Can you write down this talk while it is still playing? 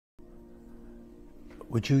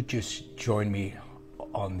Would you just join me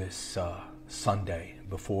on this Sunday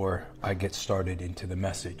before I get started into the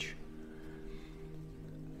message?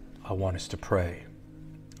 I want us to pray.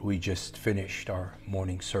 We just finished our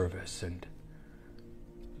morning service, and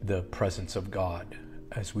the presence of God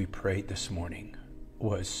as we prayed this morning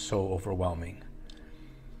was so overwhelming.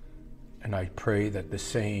 And I pray that the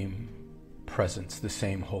same presence, the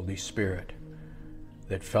same Holy Spirit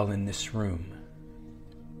that fell in this room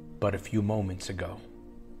but a few moments ago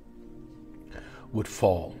would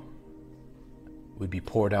fall, would be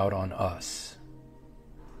poured out on us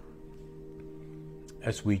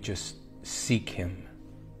as we just seek Him,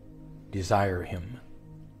 desire Him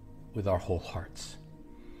with our whole hearts.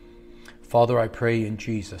 Father, I pray in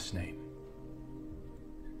Jesus' name.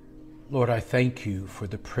 Lord, I thank you for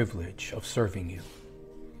the privilege of serving you.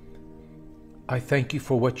 I thank you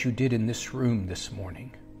for what you did in this room this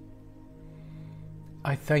morning.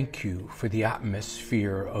 I thank you for the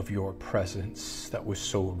atmosphere of your presence that was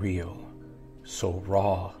so real, so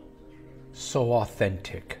raw, so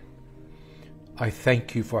authentic. I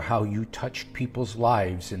thank you for how you touched people's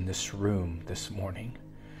lives in this room this morning.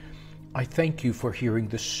 I thank you for hearing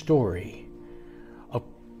the story of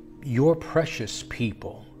your precious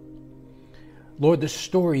people. Lord, the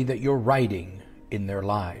story that you're writing in their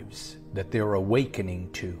lives, that they're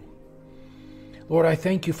awakening to. Lord, I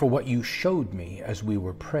thank you for what you showed me as we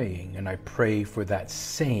were praying, and I pray for that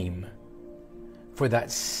same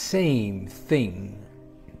thing.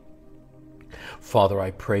 Father,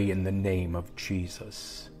 I pray in the name of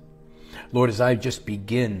Jesus. Lord, as I just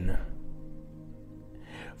begin,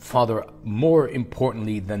 Father, more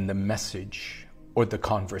importantly than the message or the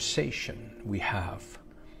conversation we have,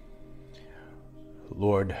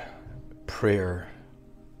 Lord, prayer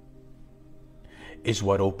is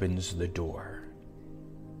what opens the door.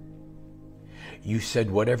 You said,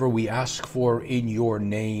 whatever we ask for in your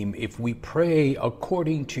name, if we pray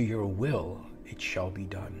according to your will, it shall be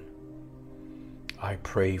done. I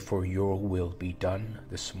pray for your will be done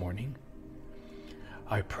this morning.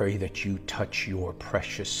 I pray that you touch your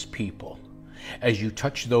precious people. As you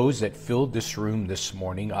touch those that filled this room this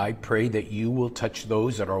morning, I pray that you will touch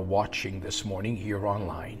those that are watching this morning here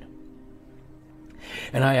online.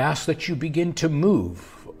 And I ask that you begin to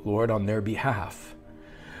move, Lord, on their behalf.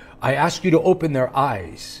 I ask you to open their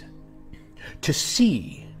eyes to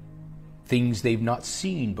see things they've not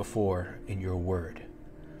seen before in your word.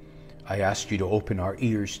 I ask you to open our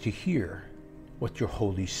ears to hear what your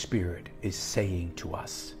Holy Spirit is saying to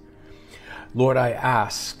us. Lord, I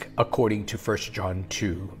ask, according to 1 John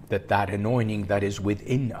 2, that anointing that is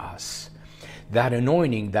within us, that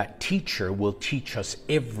anointing, that teacher will teach us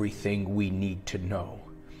everything we need to know.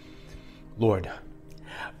 Lord,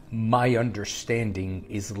 my understanding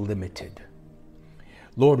is limited.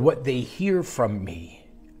 Lord, what they hear from me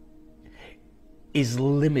is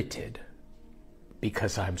limited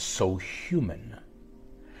because I'm so human.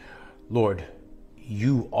 Lord,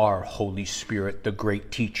 you are, Holy Spirit, the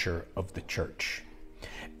great teacher of the church.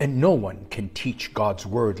 And no one can teach God's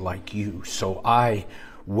word like you. So I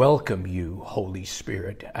welcome you, Holy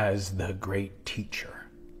Spirit, as the great teacher,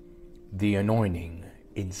 the anointing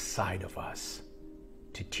inside of us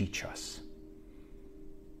to teach us,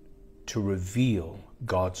 to reveal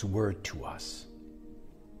God's word to us.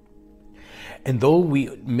 And though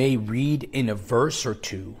we may read in a verse or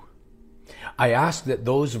two, I ask that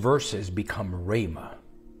those verses become rhema.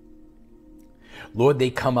 Lord, they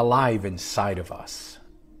come alive inside of us.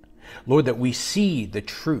 Lord, that we see the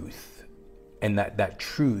truth, and that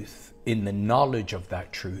truth, in the knowledge of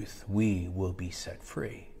that truth, we will be set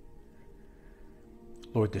free.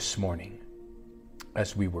 Lord, this morning,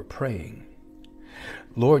 as we were praying,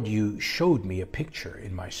 Lord, you showed me a picture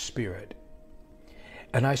in my spirit,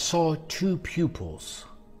 and I saw two pupils,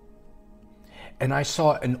 and I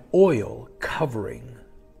saw an oil covering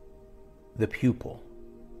the pupil.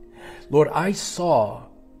 Lord, I saw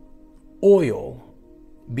oil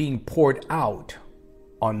being poured out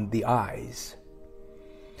on the eyes.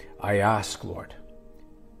 I ask, Lord,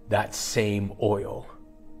 that same oil,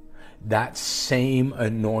 that same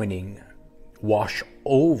anointing wash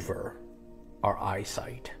over our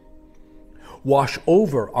eyesight, wash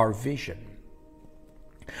over our vision.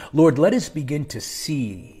 Lord, let us begin to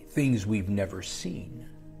see things we've never seen.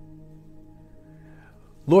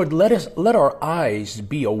 Lord, let our eyes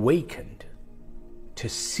be awakened to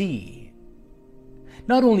see,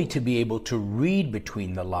 not only to be able to read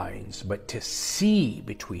between the lines, but to see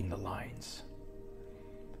between the lines.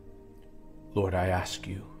 Lord, I ask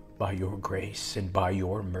you, by your grace and by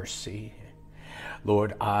your mercy,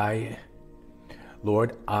 Lord, I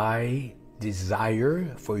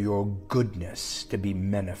desire for your goodness to be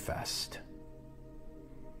manifest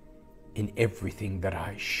in everything that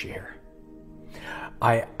I share.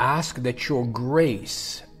 I ask that your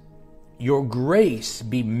grace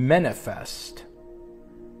be manifest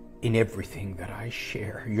in everything that I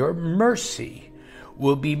share. Your mercy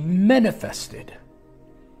will be manifested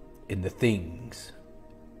in the things,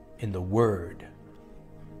 in the word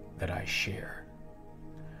that I share.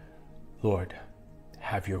 Lord,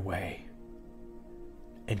 have your way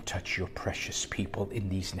and touch your precious people in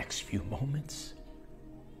these next few moments.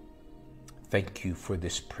 Thank you for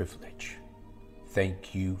this privilege.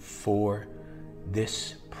 Thank you for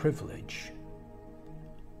this privilege.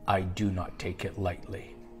 I do not take it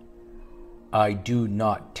lightly. I do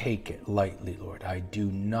not take it lightly, Lord. I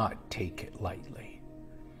do not take it lightly.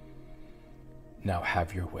 Now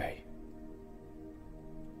have your way.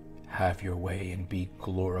 Have your way and be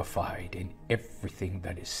glorified in everything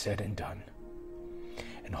that is said and done.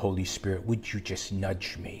 And Holy Spirit, would you just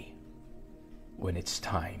nudge me when it's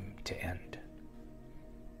time to end?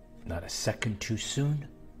 Not a second too soon,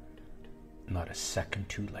 not a second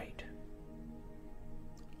too late.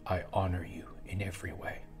 I honor you in every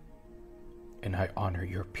way. And I honor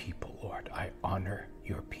your people, Lord. I honor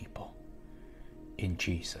your people. In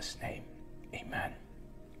Jesus' name, amen.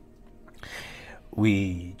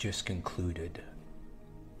 We just concluded.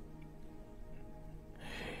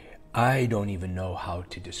 I don't even know how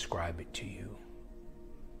to describe it to you,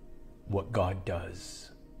 what God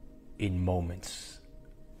does in moments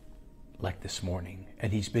like this morning.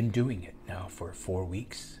 And he's been doing it now for 4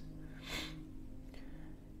 weeks.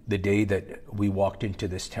 The day that we walked into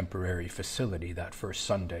this temporary facility, that first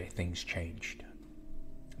Sunday, things changed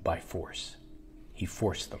by force. He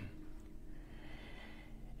forced them.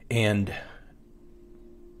 And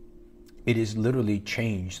it has literally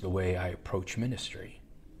changed the way I approach ministry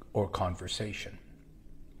or conversation.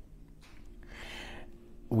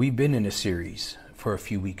 We've been in a series for a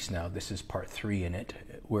few weeks now. This is part 3 in it,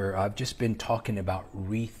 where I've just been talking about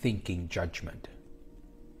rethinking judgment.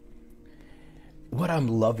 What I'm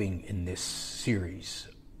loving in this series,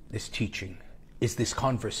 this teaching, is this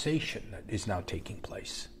conversation that is now taking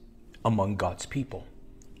place among God's people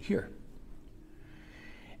here.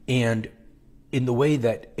 And in the way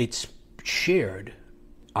that it's shared,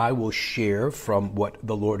 I will share from what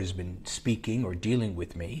the Lord has been speaking or dealing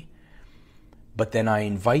with me, but then I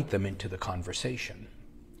invite them into the conversation.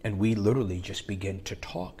 And we literally just begin to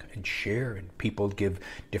talk and share, and people give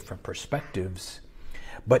different perspectives.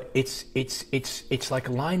 But it's like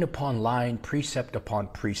line upon line, precept upon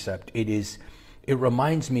precept. It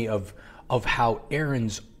reminds me of how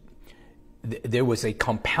there was a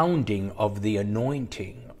compounding of the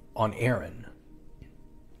anointing on Aaron.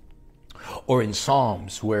 Or in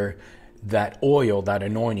Psalms, where that oil, that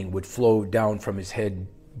anointing would flow down from his head,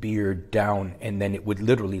 beard down, and then it would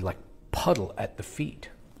literally like puddle at the feet.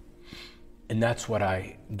 And that's what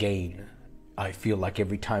I gain. I feel like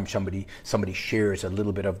every time somebody shares a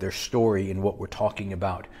little bit of their story in what we're talking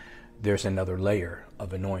about, there's another layer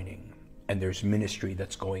of anointing. And there's ministry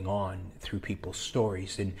that's going on through people's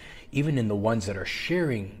stories. And even in the ones that are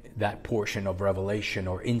sharing that portion of revelation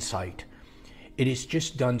or insight, it is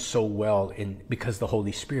just done so well because the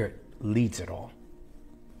Holy Spirit leads it all.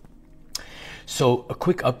 So a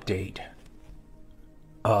quick update.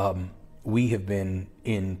 We have been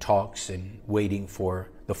in talks and waiting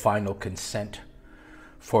for the final consent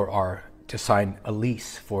to sign a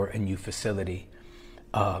lease for a new facility.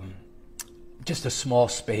 Just a small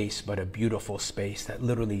space, but a beautiful space that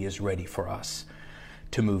literally is ready for us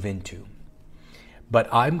to move into. But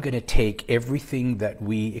I'm going to take everything that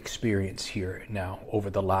we experience here now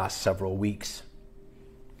over the last several weeks,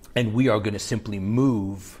 and we are going to simply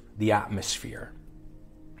move the atmosphere.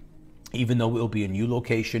 Even though it'll be a new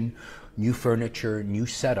location, new furniture, new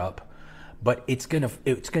setup, but it's going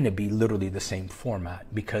to be literally the same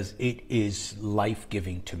format, because it is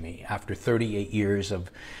life-giving to me. After 38 years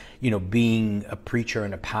of, being a preacher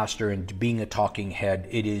and a pastor and being a talking head,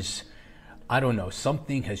 it is, I don't know,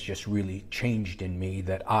 something has just really changed in me,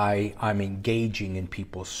 that I'm engaging in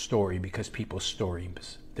people's story, because people's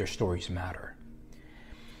stories, their stories matter.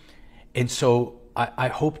 And so I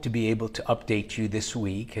hope to be able to update you this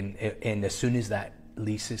week, and as soon as that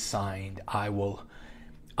lease is signed, I will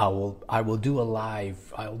do a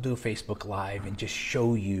Facebook Live and just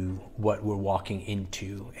show you what we're walking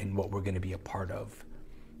into and what we're going to be a part of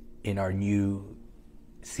in our new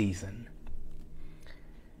season.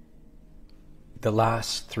 The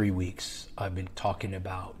last 3 weeks, I've been talking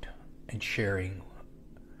about and sharing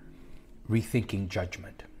rethinking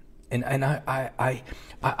judgment. And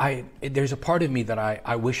there's a part of me that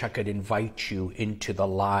I wish I could invite you into the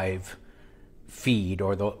live feed,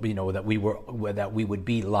 or that we would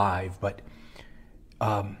be live, but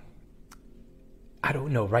I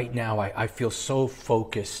don't know. Right now, I feel so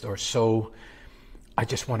focused, I'm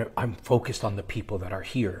focused on the people that are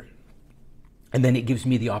here. And then it gives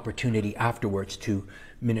me the opportunity afterwards to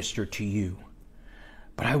minister to you.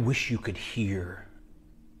 But I wish you could hear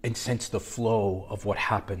and sense the flow of what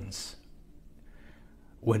happens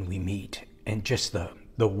when we meet, and just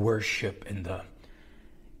the worship, and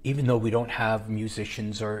even though we don't have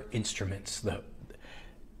musicians or instruments,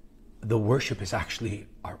 the worship is actually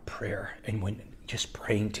our prayer, and when just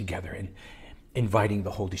praying together and inviting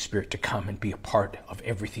the Holy Spirit to come and be a part of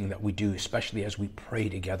everything that we do, especially as we pray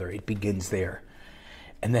together. It begins there.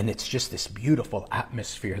 And then it's just this beautiful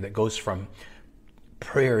atmosphere that goes from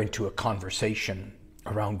prayer into a conversation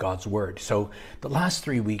around God's Word. So the last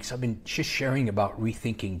 3 weeks, I've been just sharing about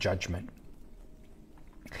rethinking judgment.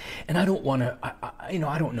 And I don't want to,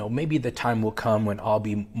 I don't know, maybe the time will come when I'll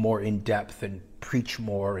be more in depth and preach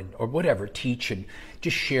more, or whatever, teach and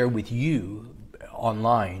just share with you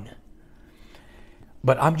online.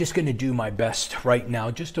 But I'm just going to do my best right now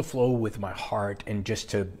just to flow with my heart, and just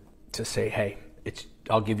to say, hey,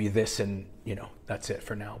 I'll give you this, and that's it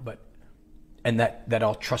for now. And that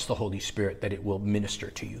I'll trust the Holy Spirit that it will minister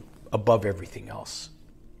to you above everything else.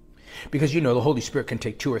 Because the Holy Spirit can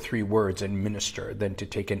take 2 or 3 words and minister, than to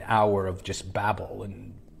take an hour of just babble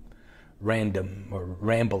and random or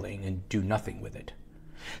rambling and do nothing with it.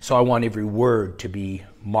 So I want every word to be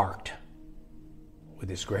marked with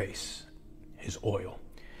His grace, His oil.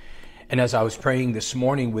 And as I was praying this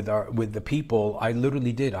morning with the people, I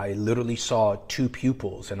literally saw 2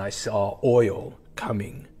 pupils, and I saw oil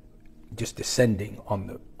coming, just descending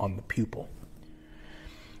on the pupil.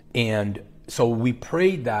 And so we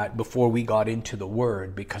prayed that before we got into the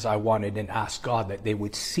Word, because I wanted and asked God that they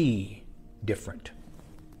would see different.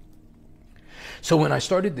 So when I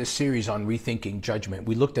started this series on rethinking judgment,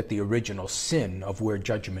 we looked at the original sin of where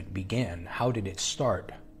judgment began. How did it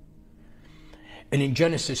start? And in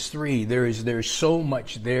Genesis 3, there's so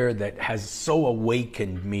much there that has so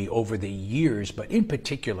awakened me over the years, but in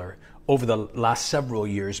particular over the last several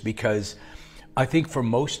years, because I think for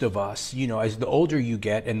most of us, as the older you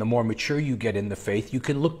get and the more mature you get in the faith, you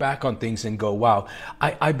can look back on things and go, wow,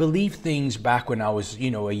 I believe things back when I was,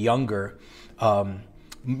 a younger,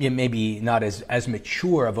 maybe not as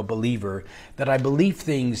mature of a believer, that I believed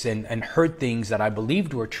things and heard things that I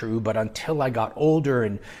believed were true, but until I got older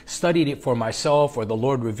and studied it for myself, or the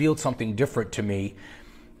Lord revealed something different to me,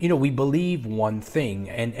 we believe one thing.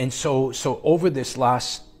 And so over this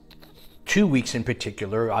last 2 weeks in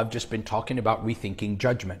particular, I've just been talking about rethinking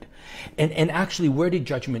judgment. And actually, where did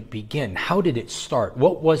judgment begin? How did it start?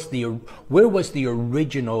 Where was the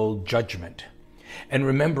original judgment? And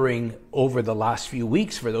remembering over the last few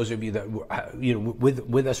weeks, for those of you that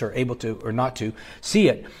with us are able to or not to see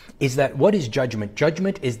it, is that what is judgment?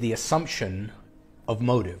 Judgment is the assumption of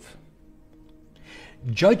motive.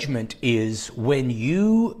 Judgment is when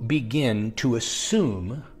you begin to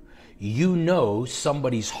assume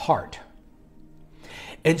somebody's heart.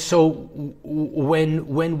 And so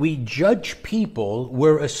when we judge people,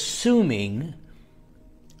 we're assuming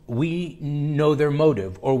we know their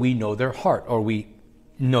motive, or we know their heart, or we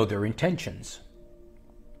know their intentions.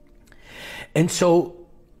 And so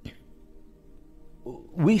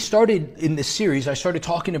we started in this series, I started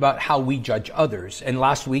talking about how we judge others. And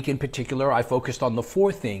last week in particular, I focused on the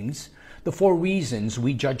 4 reasons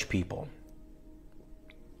we judge people.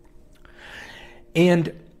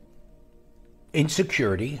 And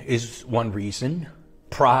insecurity is one reason.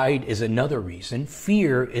 Pride is another reason.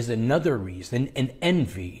 Fear is another reason. And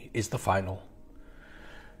envy is the final.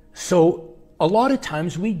 So a lot of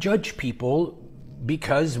times we judge people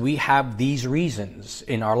because we have these reasons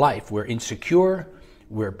in our life. We're insecure,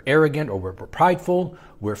 we're arrogant, or we're prideful,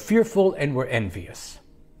 we're fearful, and we're envious.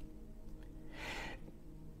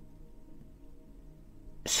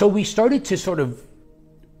 So we started to sort of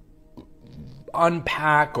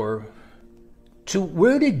unpack, or to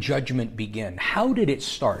where did judgment begin? How did it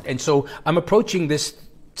start? And so I'm approaching this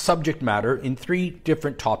subject matter in 3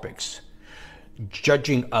 different topics: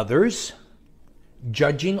 judging others,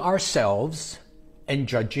 judging ourselves, and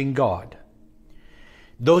judging God.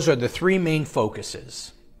 Those are the 3 main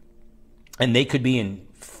focuses. And they could be in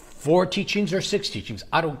 4 teachings or 6 teachings.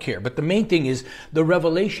 I don't care. But the main thing is the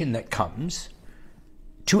revelation that comes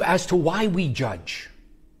as to why we judge.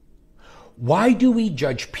 Why do we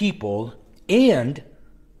judge people, and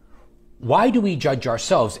why do we judge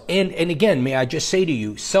ourselves? And again, may I just say to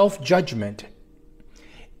you, self-judgment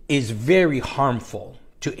is very harmful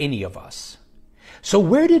to any of us. So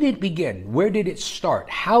where did it begin? Where did it start?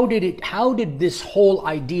 How did this whole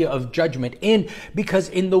idea of judgment end? Because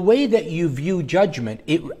in the way that you view judgment,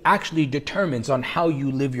 it actually determines on how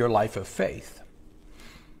you live your life of faith.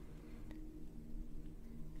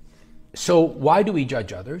 So why do we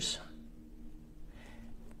judge others?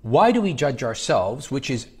 Why do we judge ourselves,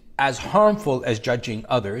 which is as harmful as judging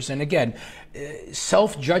others? And again,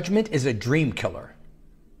 self-judgment is a dream killer.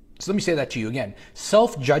 So let me say that to you again.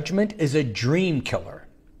 Self-judgment is a dream killer.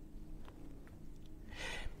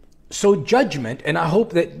 So judgment, and I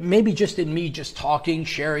hope that maybe just in me just talking,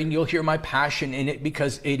 sharing, you'll hear my passion in it,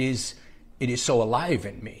 because it is so alive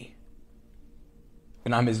in me.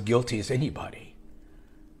 And I'm as guilty as anybody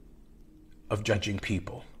of judging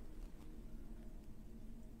people.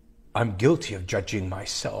 I'm guilty of judging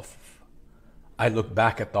myself. I look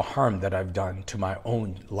back at the harm that I've done to my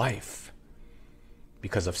own life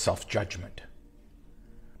because of self-judgment.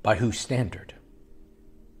 By whose standard?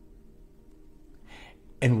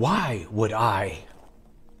 And why would I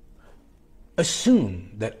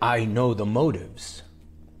assume that I know the motives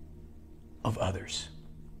of others?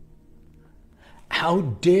 How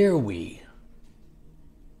dare we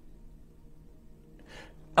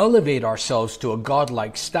elevate ourselves to a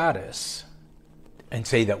godlike status and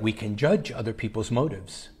say that we can judge other people's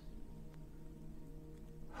motives?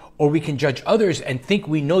 Or we can judge others and think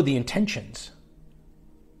we know the intentions.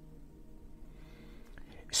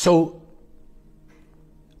 So,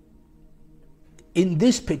 in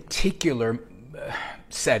this particular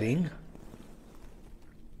setting,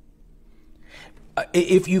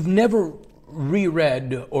 if you've never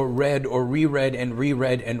reread or read or reread and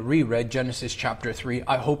reread and reread Genesis chapter 3,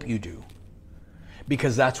 I hope you do.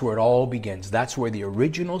 Because that's where it all begins. That's where the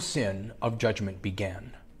original sin of judgment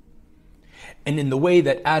began. And in the way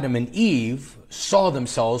that Adam and Eve saw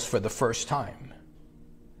themselves for the first time.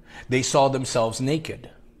 They saw themselves naked.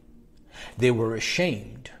 They were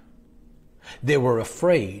ashamed. They were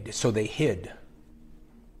afraid, so they hid.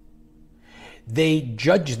 They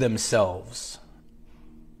judged themselves.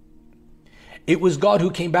 It was God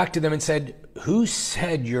who came back to them and said, "Who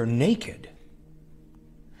said you're naked?"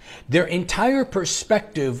 Their entire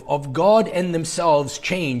perspective of God and themselves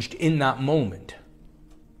changed in that moment.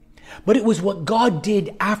 But it was what God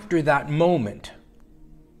did after that moment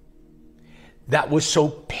that was so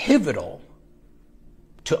pivotal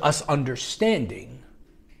to us understanding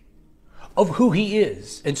of who He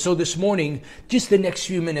is. And so this morning, just the next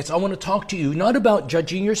few minutes, I want to talk to you not about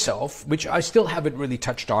judging yourself, which I still haven't really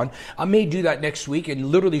touched on. I may do that next week and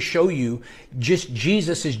literally show you just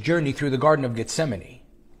Jesus' journey through the Garden of Gethsemane.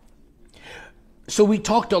 So we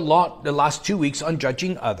talked a lot the last 2 weeks on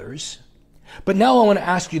judging others. But now I want to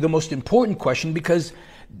ask you the most important question, because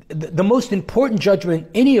the most important judgment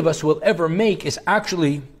any of us will ever make is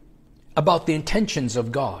actually about the intentions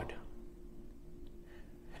of God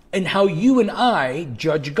and how you and I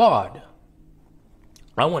judge God.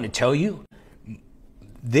 I want to tell you,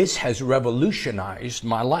 this has revolutionized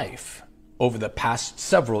my life over the past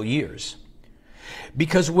several years.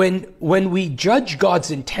 Because when we judge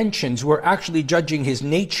God's intentions, we're actually judging His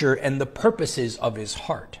nature and the purposes of His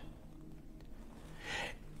heart.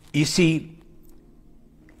 You see,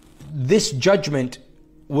 this judgment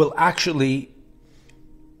will actually,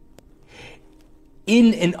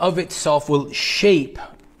 in and of itself, will shape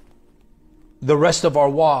the rest of our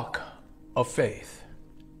walk of faith.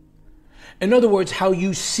 In other words, how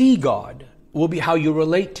you see God will be how you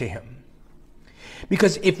relate to Him.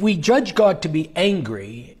 Because if we judge God to be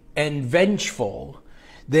angry and vengeful,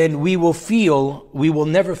 then we will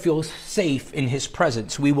never feel safe in His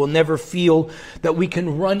presence. We will never feel that we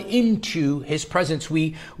can run into His presence.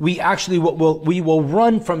 We will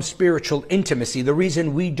run from spiritual intimacy. The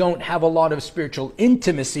reason we don't have a lot of spiritual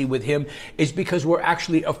intimacy with Him is because we're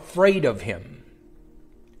actually afraid of Him.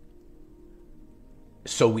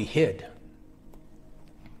 So we hid.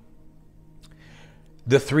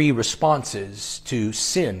 The three responses to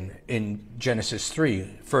sin in Genesis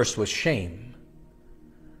 3, first was shame.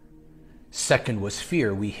 Second was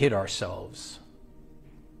fear. We hid ourselves.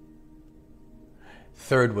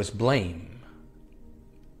 Third was blame.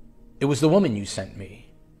 It was the woman you sent me.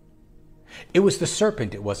 It was the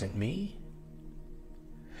serpent. It wasn't me.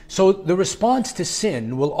 So the response to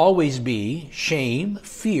sin will always be shame,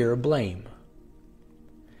 fear, blame.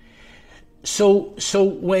 So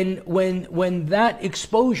when that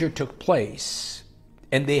exposure took place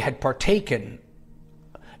and they had partaken,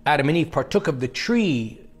 Adam and Eve partook of the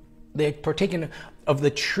tree. They had partaken of the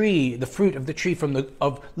tree, the fruit of the tree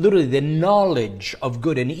of literally the knowledge of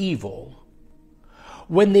good and evil.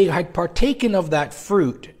 when they had partaken of that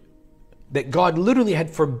fruit that God literally had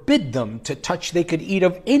forbid them to touch, they could eat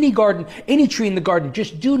of any garden, any tree in the garden,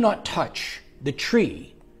 just do not touch the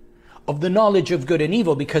tree of the knowledge of good and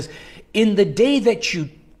evil, because in the day that you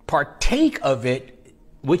partake of it,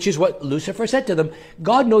 which is what Lucifer said to them,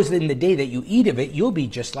 God knows that in the day that you eat of it, you'll be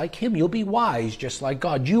just like him. You'll be wise just like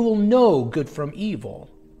God. You will know good from evil.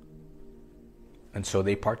 And so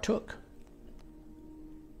they partook.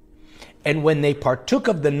 And when they partook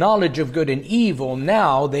of the knowledge of good and evil,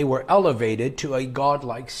 now they were elevated to a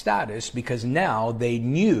godlike status, because now they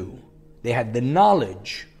knew, they had the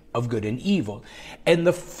knowledge of good and evil. And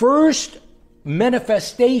the first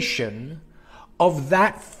manifestation of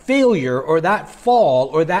that failure or that fall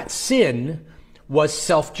or that sin was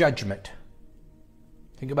self-judgment.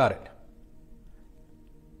 Think about it.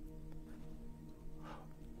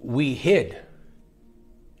 We hid.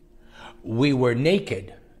 We were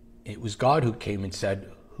naked. It was God who came and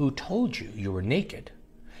said, who told you you were naked?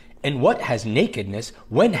 And when has nakedness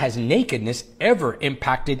ever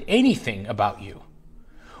impacted anything about you?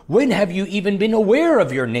 When have you even been aware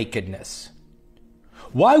of your nakedness?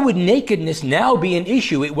 Why would nakedness now be an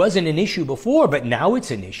issue? It wasn't an issue before, but now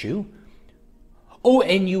it's an issue. Oh,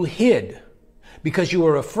 and you hid because you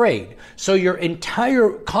were afraid. So your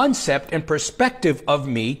entire concept and perspective of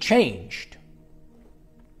me changed.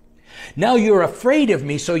 Now you're afraid of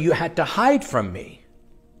me, so you had to hide from me.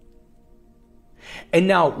 And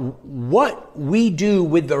now what we do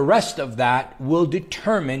with the rest of that will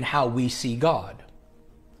determine how we see God.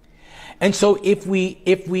 And so if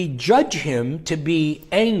we judge him to be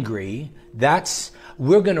angry,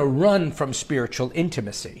 we're going to run from spiritual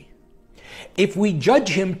intimacy. If we judge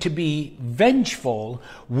him to be vengeful,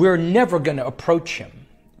 we're never going to approach him,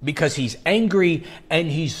 because he's angry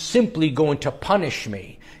and he's simply going to punish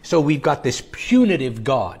me. So we've got this punitive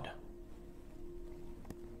God.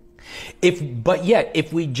 But yet,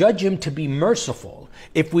 if we judge him to be merciful,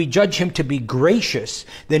 if we judge him to be gracious,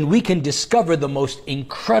 then we can discover the most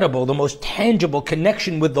incredible, the most tangible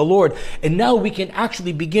connection with the Lord. And now we can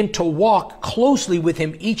actually begin to walk closely with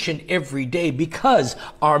him each and every day, because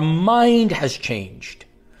our mind has changed.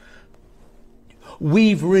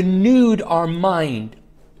 We've renewed our mind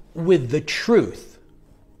with the truth.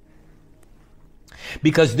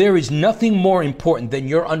 Because there is nothing more important than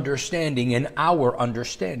your understanding and our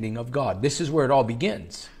understanding of God. This is where it all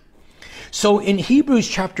begins. So in Hebrews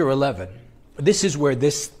chapter 11, this is where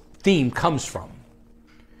this theme comes from.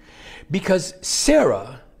 Because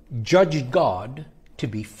Sarah judged God to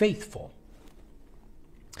be faithful.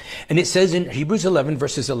 And it says in Hebrews 11,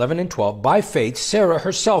 verses 11 and 12, by faith, Sarah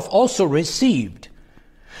herself also received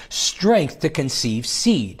strength to conceive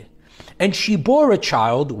seed. And she bore a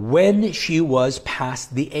child when she was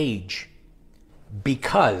past the age.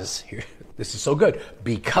 Because, this is so good,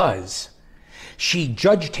 because she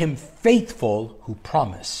judged him faithful who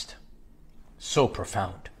promised. So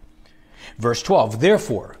profound. Verse 12,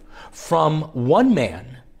 therefore, from one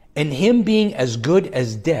man, and him being as good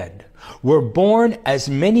as dead, were born as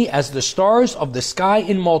many as the stars of the sky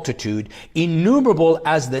in multitude, innumerable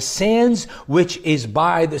as the sands which is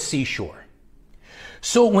by the seashore.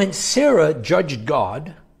 So when Sarah judged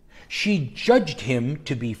God, she judged him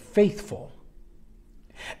to be faithful.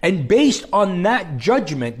 And based on that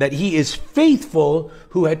judgment that he is faithful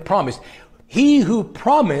who had promised, he who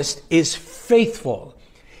promised is faithful.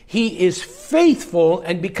 He is faithful,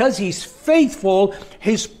 and because he's faithful,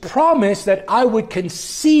 his promise that I would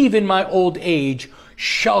conceive in my old age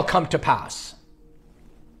shall come to pass.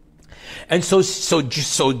 And so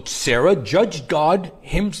Sarah judged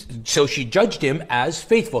so she judged him as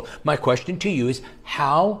faithful. My question to you is,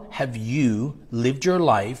 how have you lived your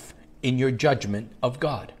life in your judgment of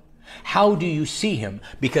God? How do you see him?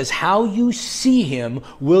 Because how you see him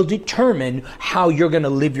will determine how you're going to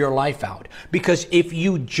live your life out. Because if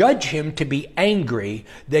you judge him to be angry,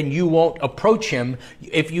 then you won't approach him.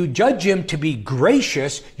 If you judge him to be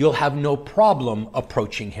gracious, you'll have no problem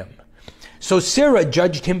approaching him. So Sarah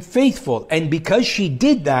judged him faithful, and because she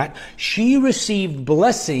did that, she received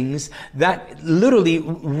blessings that literally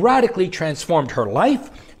radically transformed her life,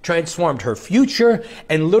 transformed her future,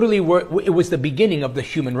 and literally it was the beginning of the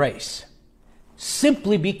human race.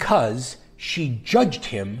 Simply because she judged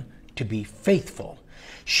him to be faithful.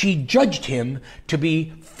 She judged him to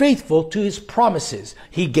be faithful to his promises.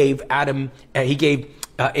 He gave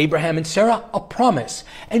Abraham and Sarah a promise.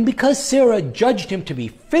 And because Sarah judged him to be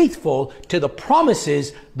faithful to the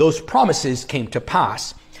promises, those promises came to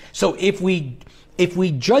pass. So if we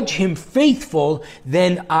judge him faithful,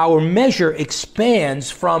 then our measure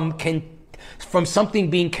expands from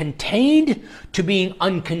something being contained to being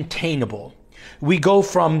uncontainable. we go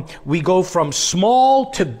from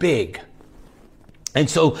small to big. And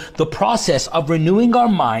so the process of renewing our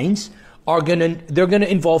minds they're gonna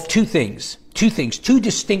involve two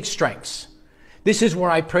distinct strengths. This is where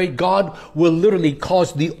I pray God will literally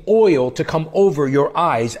cause the oil to come over your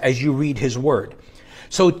eyes as you read his word.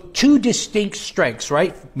 So two distinct strengths,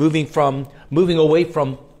 right? Moving away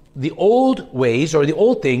from the old ways or the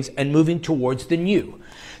old things and moving towards the new.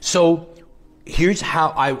 So here's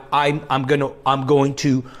how I'm going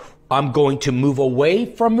to move away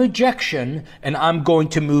from rejection, and I'm going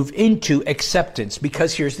to move into acceptance,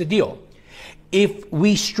 because here's the deal. If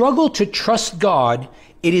we struggle to trust God,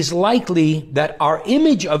 it is likely that our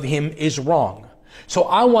image of him is wrong. So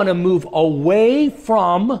I want to move away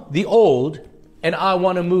from the old and I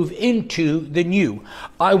want to move into the new.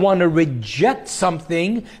 I want to reject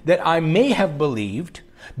something that I may have believed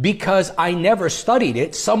because I never studied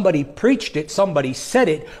it. Somebody preached it, somebody said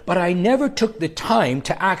it, but I never took the time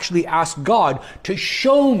to actually ask God to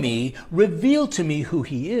show me, reveal to me who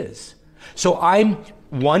he is. So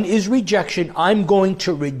one is rejection. I'm going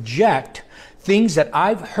to reject things that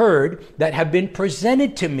I've heard that have been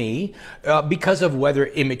presented to me because of whether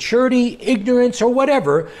immaturity, ignorance, or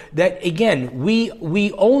whatever, that again,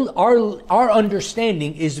 our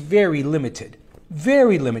understanding is very limited.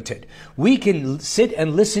 Very limited. We can sit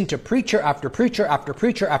and listen to preacher after preacher after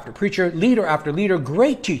preacher after preacher, leader after leader,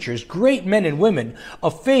 great teachers, great men and women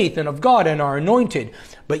of faith and of God and are anointed.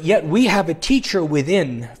 But yet we have a teacher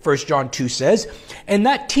within, 1 John 2 says, and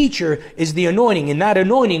that teacher is the anointing, and that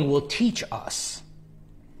anointing will teach us.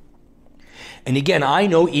 And again, I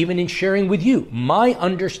know even in sharing with you, my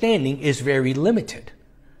understanding is very limited.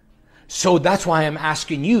 So that's why I'm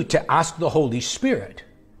asking you to ask the Holy Spirit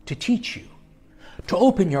to teach you, to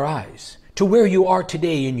open your eyes to where you are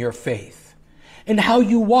today in your faith and how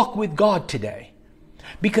you walk with God today.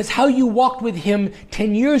 Because how you walked with him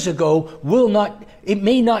 10 years ago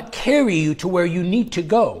may not carry you to where you need to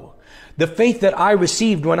go. The faith that I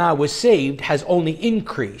received when I was saved has only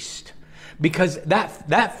increased because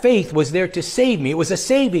that faith was there to save me. It was a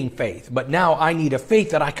saving faith, but now I need a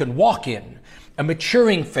faith that I can walk in, a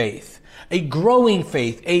maturing faith, a growing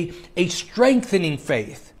faith, a strengthening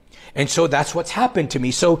faith. And so that's what's happened to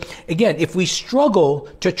me. So again, if we struggle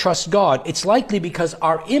to trust God, it's likely because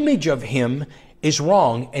our image of him is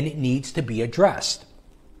wrong and it needs to be addressed.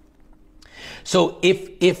 So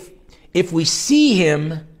if we see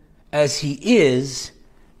him as he is,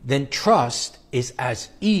 then trust is as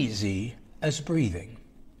easy as breathing.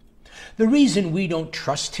 The reason we don't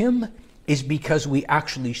trust him is because we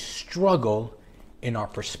actually struggle in our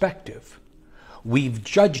perspective. We've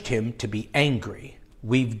judged him to be angry.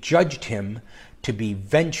 We've judged him to be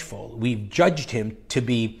vengeful. We've judged him to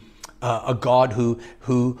be a God who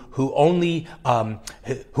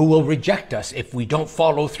will reject us if we don't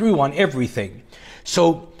follow through on everything.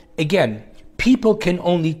 So again, people can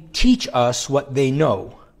only teach us what they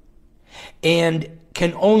know and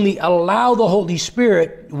can only allow the Holy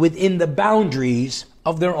Spirit within the boundaries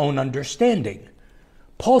of their own understanding.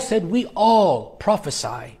 Paul said we all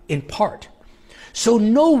prophesy in part. So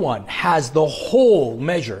no one has the whole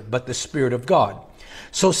measure but the Spirit of God.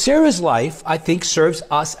 So Sarah's life, I think, serves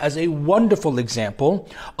us as a wonderful example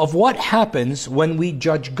of what happens when we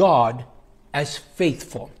judge God as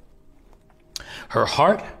faithful. Her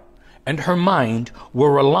heart and her mind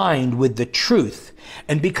were aligned with the truth.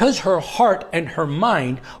 And because her heart and her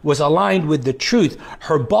mind was aligned with the truth,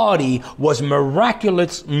 her body was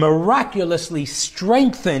miraculously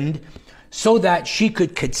strengthened so that she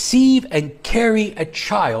could conceive and carry a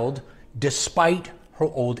child despite her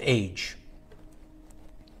old age.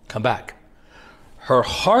 Come back. Her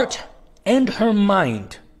heart and her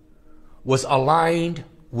mind was aligned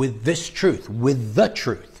with this truth, with the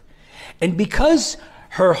truth. And because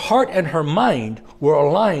her heart and her mind were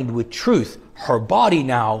aligned with truth, her body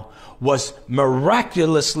now was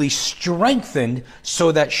miraculously strengthened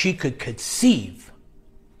so that she could conceive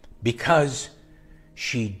because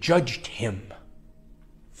she judged him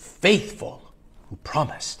faithful who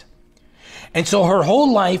promised. And so her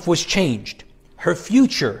whole life was changed, her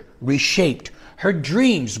future reshaped, her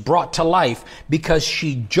dreams brought to life because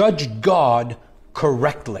she judged God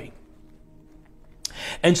correctly.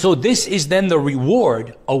 And so this is then the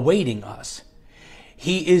reward awaiting us.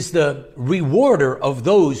 He is the rewarder of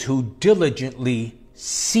those who diligently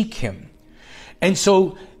seek him. And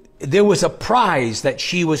so there was a prize that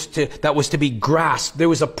was to be grasped. There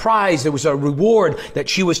was a prize, there was a reward that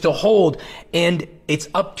she was to hold. And it's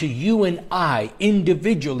up to you and I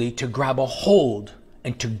individually to grab a hold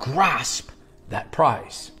and to grasp that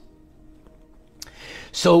prize.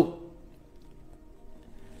 So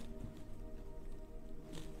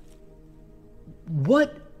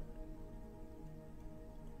what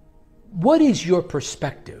is your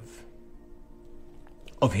perspective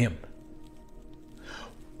of him?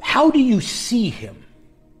 How do you see him?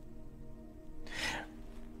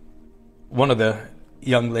 One of the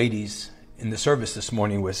young ladies in the service this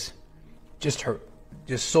morning was just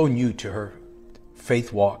so new to her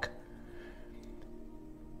faith walk.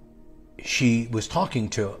 She was talking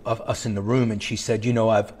to us in the room, and she said,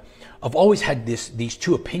 I've always had these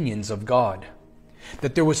two opinions of God.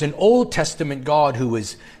 That there was an Old Testament God who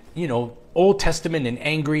was, Old Testament and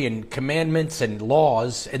angry and commandments and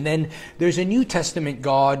laws. And then there's a New Testament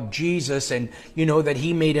God, Jesus, and that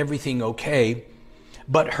he made everything okay.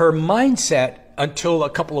 But her mindset until a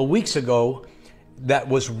couple of weeks ago that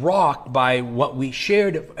was rocked by what we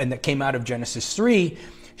shared and that came out of Genesis 3,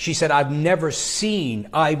 she said, I've never seen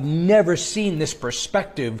this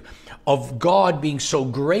perspective of God being so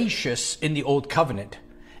gracious in the Old Covenant.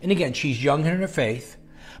 And again, she's young in her faith,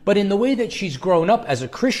 but in the way that she's grown up as a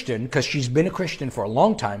Christian, because she's been a Christian for a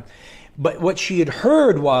long time, but what she had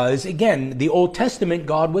heard was, again, the Old Testament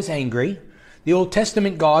God was angry. The Old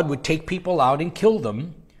Testament God would take people out and kill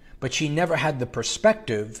them, but she never had the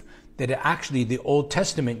perspective that actually the Old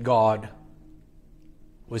Testament God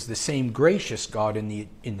was the same gracious God in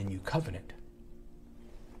the New Covenant.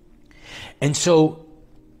 And so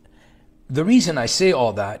the reason I say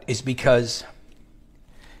all that is because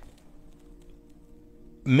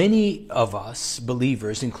many of us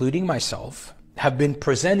believers, including myself, have been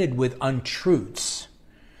presented with untruths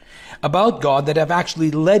about God that have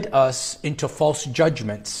actually led us into false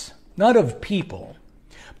judgments, not of people,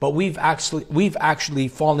 but we've actually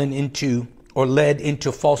fallen into or led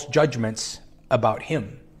into false judgments about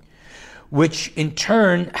him, which in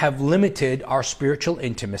turn have limited our spiritual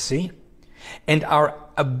intimacy and our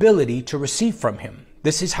ability to receive from him.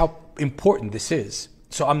 This is how important this is.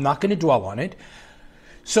 So I'm not going to dwell on it.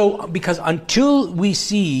 So, because until we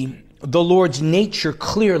see the Lord's nature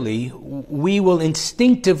clearly, we will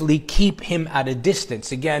instinctively keep him at a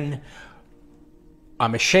distance. Again,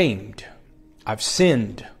 I'm ashamed. I've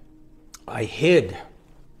sinned. I hid.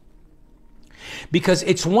 Because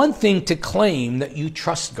it's one thing to claim that you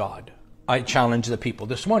trust God. I challenged the people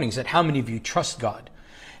this morning, said, how many of you trust God?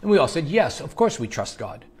 And we all said, yes, of course we trust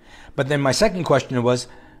God. But then my second question was,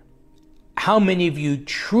 how many of you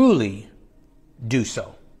truly do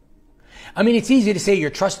so? I mean, it's easy to say you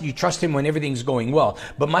trust him when everything's going well.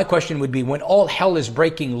 But my question would be, when all hell is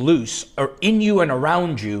breaking loose or in you and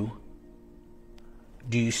around you,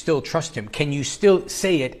 do you still trust him? Can you still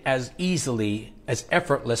say it as easily, as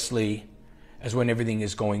effortlessly as when everything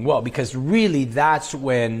is going well? Because really that's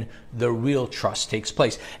when the real trust takes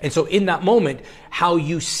place. And so in that moment, how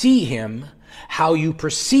you see him, how you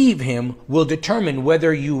perceive him will determine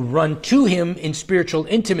whether you run to him in spiritual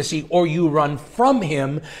intimacy or you run from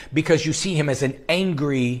him because you see him as an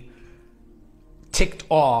angry, ticked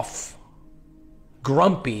off,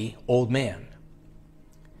 grumpy old man.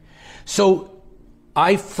 So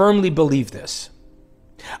I firmly believe this.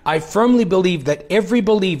 I firmly believe that every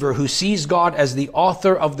believer who sees God as the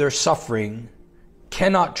author of their suffering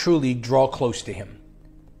cannot truly draw close to him.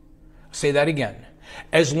 I'll say that again.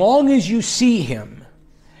 As long as you see him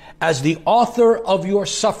as the author of your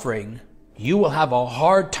suffering, you will have a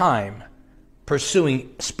hard time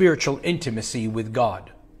pursuing spiritual intimacy with God.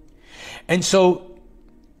 And so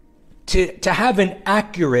to have an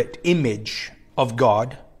accurate image of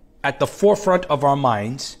God at the forefront of our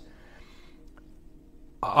minds,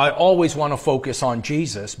 I always want to focus on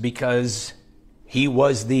Jesus because he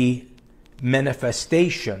was the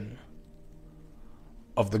manifestation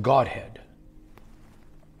of the Godhead.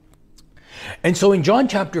 And so in John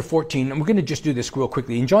chapter 14, and we're going to just do this real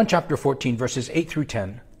quickly. In John chapter 14, verses 8 through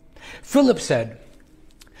 10, Philip said,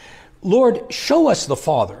 Lord, show us the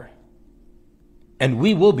Father, and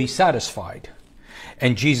we will be satisfied.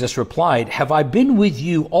 And Jesus replied, have I been with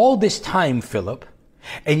you all this time, Philip,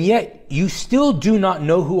 and yet you still do not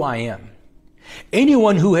know who I am?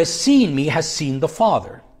 Anyone who has seen me has seen the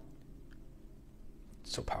Father.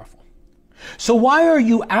 So powerful. So why are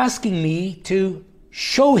you asking me to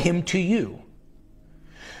show him to you?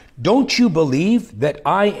 Don't you believe that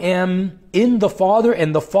I am in the Father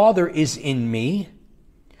and the Father is in me?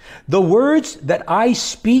 The words that I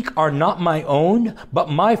speak are not my own, but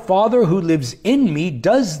my Father who lives in me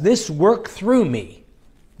does this work through me.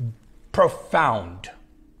 Profound.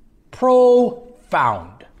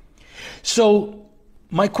 Profound. So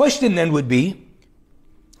my question then would be,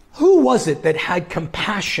 who was it that had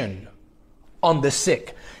compassion on the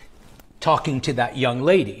sick? Talking to that young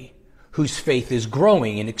lady whose faith is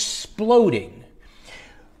growing and exploding.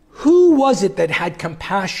 Who was it that had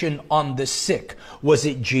compassion on the sick? Was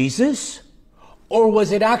it Jesus, or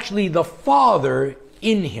was it actually the Father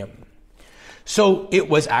in him? So it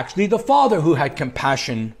was actually the Father who had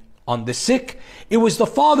compassion on the sick. It was the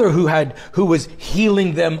Father who was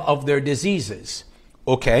healing them of their diseases.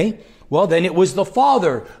 Okay, well then it was the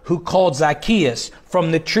Father who called Zacchaeus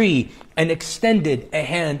from the tree and extended a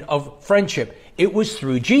hand of friendship. It was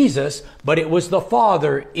through Jesus, but it was the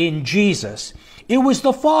Father in Jesus. It was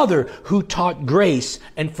the Father who taught grace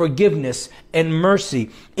and forgiveness and mercy.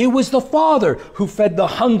 It was the Father who fed the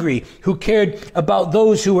hungry, who cared about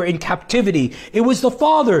those who were in captivity. It was the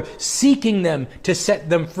Father seeking them to set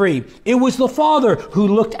them free. It was the Father who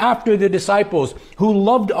looked after the disciples, who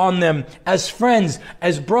loved on them as friends,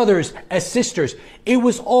 as brothers, as sisters. It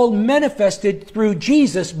was all manifested through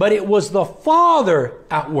Jesus, but it was the Father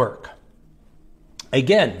at work.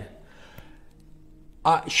 Again,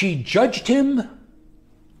 she judged him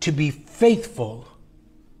to be faithful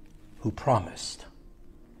who promised.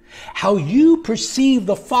 How you perceive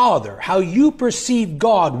the Father, how you perceive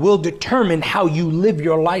God will determine how you live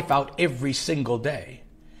your life out every single day.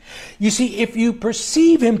 You see, if you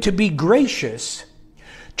perceive him to be gracious,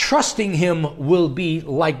 trusting him will be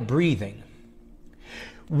like breathing.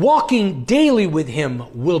 Walking daily with him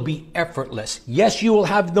will be effortless. Yes, you will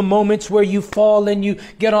have the moments where you fall and you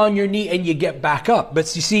get on your knee and you get back up.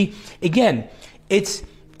 But you see, again, it's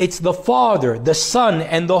the Father, the Son,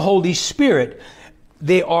 and the Holy Spirit.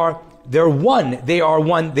 They're one. They are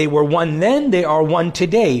one. They were one then. They are one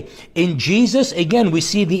today. In Jesus, again, we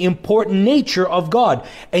see the important nature of God.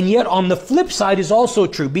 And yet on the flip side is also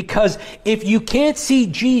true, because if you can't see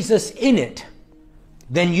Jesus in it,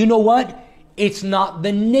 then you know what? It's not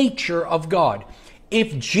the nature of God.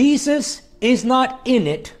 If Jesus is not in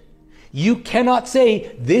it, you cannot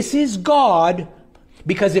say this is God,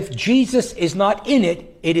 because if Jesus is not in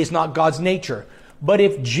it, it is not God's nature. But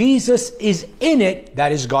if Jesus is in it,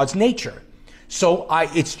 that is God's nature. So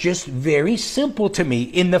it's just very simple to me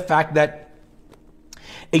in the fact that,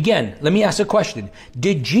 again, let me ask a question.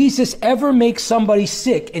 Did Jesus ever make somebody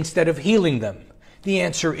sick instead of healing them? The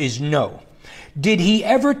answer is no. Did he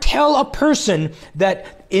ever tell a person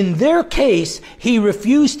that in their case, he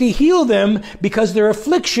refused to heal them because their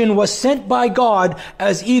affliction was sent by God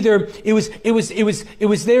as either it was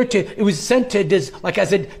sent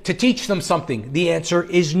to teach them something? The answer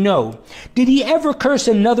is no. Did he ever curse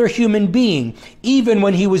another human being, even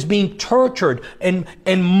when he was being tortured and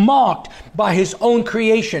mocked by his own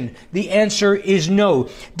creation? The answer is no.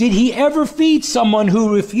 Did he ever feed someone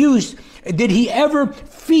who refused? Did he ever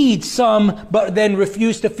feed some but then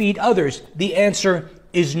refuse to feed others? The answer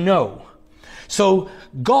is no. So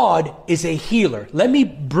God is a healer. Let me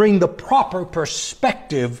bring the proper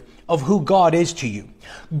perspective of who God is to you.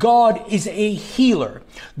 God is a healer.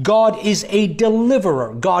 God is a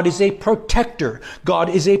deliverer. God is a protector. God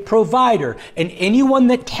is a provider. And anyone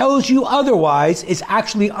that tells you otherwise is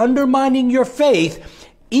actually undermining your faith.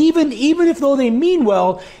 Even if though they mean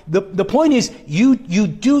well, the point is you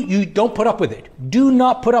don't put up with it. Do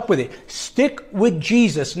not put up with it. Stick with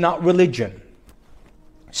Jesus, not religion.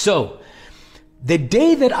 So, the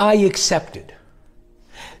day that I accepted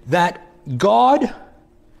that God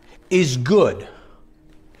is good,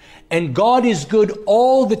 and God is good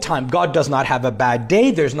all the time. God does not have a bad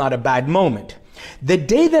day. There's not a bad moment. The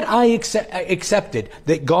day that I accepted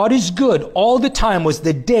that God is good all the time was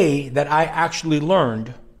the day that I actually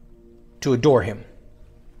learned to adore him.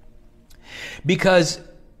 Because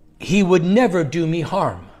he would never do me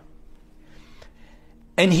harm.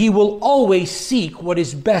 And he will always seek what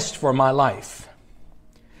is best for my life.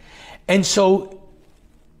 And so,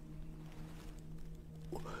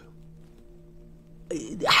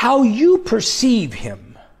 how you perceive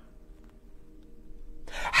him,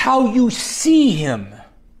 how you see him,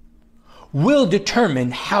 will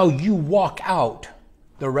determine how you walk out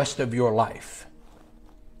the rest of your life.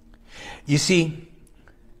 You see,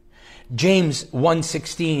 James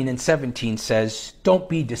 1:16 and 17 says, don't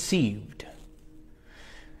be deceived.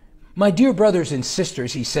 My dear brothers and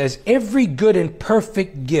sisters, he says, every good and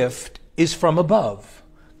perfect gift is from above,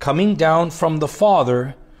 coming down from the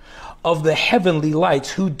Father of the heavenly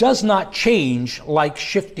lights, who does not change like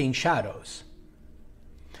shifting shadows.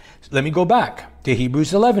 Let me go back to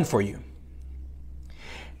Hebrews 11 for you.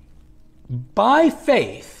 By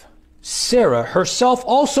faith, Sarah herself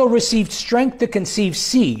also received strength to conceive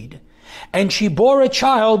seed, and she bore a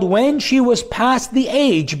child when she was past the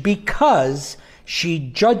age, because she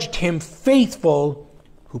judged him faithful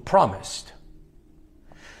who promised.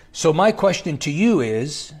 So my question to you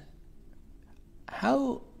is,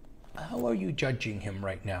 how are you judging him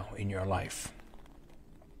right now in your life?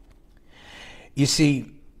 You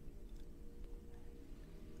see,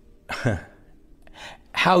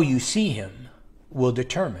 how you see him will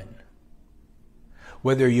determine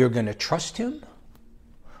whether you're going to trust him,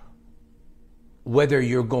 whether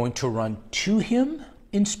you're going to run to him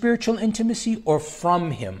in spiritual intimacy or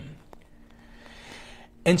from him.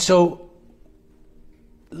 And so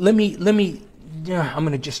I'm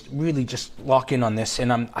going to just really just lock in on this,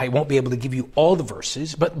 and I won't be able to give you all the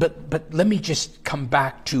verses, but let me just come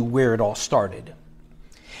back to where it all started.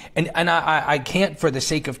 And I can't, for the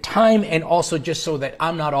sake of time, and also just so that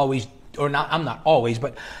I'm not always,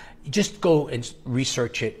 but just go and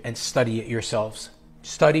research it and study it yourselves.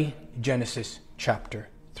 Study Genesis chapter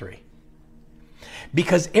 3.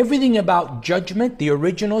 Because everything about judgment, the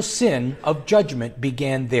original sin of judgment,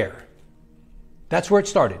 began there. That's where it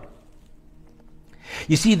started.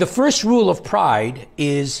 You see, the first rule of pride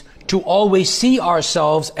is to always see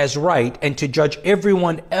ourselves as right and to judge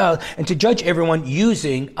everyone else, and to judge everyone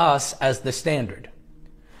using us as the standard.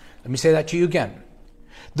 Let me say that to you again.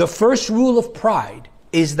 The first rule of pride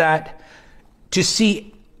is that to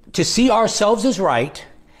see ourselves as right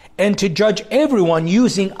and to judge everyone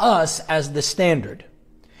using us as the standard.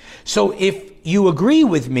 So if you agree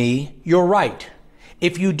with me, you're right.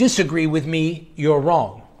 If you disagree with me, you're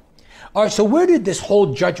wrong. All right, so where did this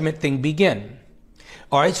whole judgment thing begin?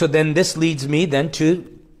 All right, so then this leads me then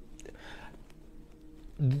to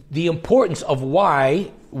the importance of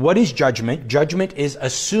what is judgment? Judgment is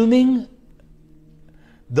assuming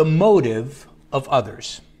the motive of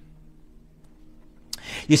others.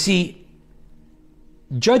 You see,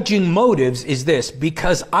 judging motives is this: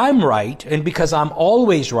 because I'm right and because I'm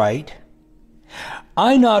always right,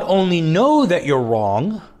 I not only know that you're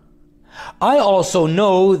wrong, I also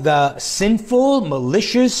know the sinful,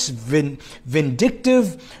 malicious,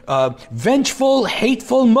 vindictive, vengeful,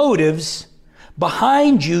 hateful motives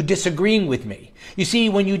behind you disagreeing with me. You see,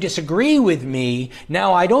 when you disagree with me,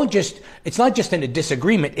 now it's not just in a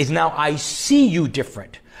disagreement, it's now I see you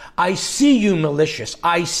different. I see you malicious.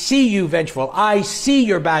 I see you vengeful. I see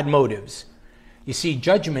your bad motives. You see,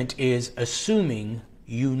 judgment is assuming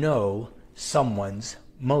you know someone's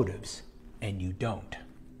motives, and you don't.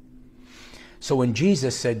 So when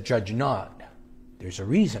Jesus said, judge not, there's a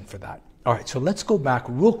reason for that. All right, so let's go back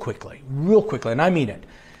real quickly, and I mean it.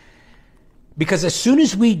 Because as soon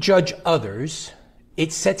as we judge others,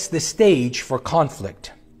 it sets the stage for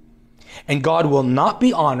conflict. And God will not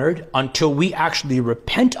be honored until we actually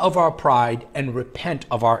repent of our pride and repent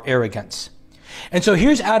of our arrogance. And so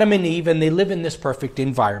here's Adam and Eve, and they live in this perfect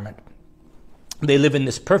environment. They live in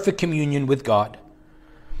this perfect communion with God.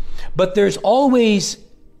 But there's always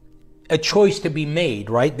a choice to be made,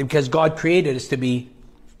 right? Because God created us to be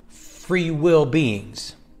free will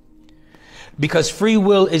beings. Because free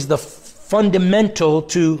will is the fundamental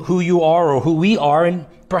to who you are or who we are, and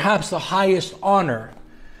perhaps the highest honor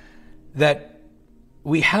that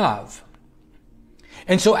we have.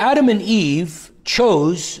 And so Adam and Eve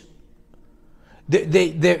chose,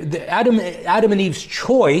 Adam and Eve's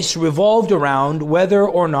choice revolved around whether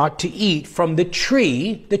or not to eat from the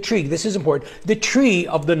tree, this is important, the tree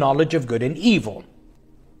of the knowledge of good and evil.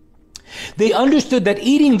 They understood that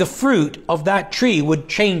eating the fruit of that tree would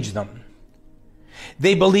change them.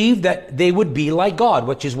 They believed that they would be like God,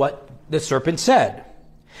 which is what the serpent said.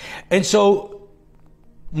 And so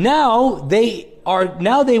now they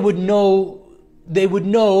would know,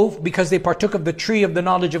 because they partook of the tree of the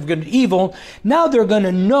knowledge of good and evil. Now they're going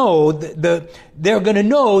to know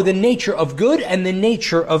the nature of good and the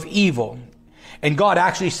nature of evil. And God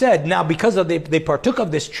actually said, now because they partook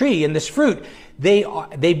of this tree and this fruit,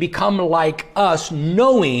 they become like us,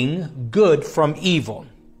 knowing good from evil.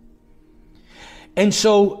 And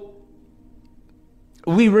so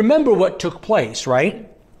we remember what took place,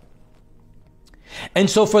 right? And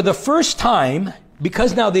so for the first time,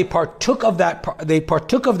 because now they partook of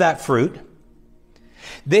that fruit,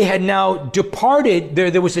 they had now departed,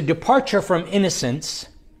 there was a departure from innocence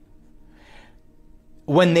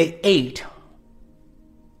when they ate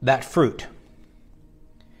that fruit.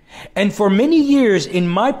 And for many years in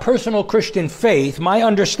my personal Christian faith, my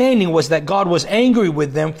understanding was that God was angry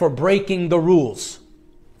with them for breaking the rules.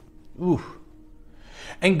 Ooh.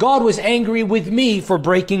 And God was angry with me for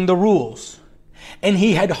breaking the rules. And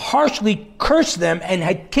he had harshly cursed them and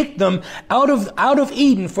had kicked them out of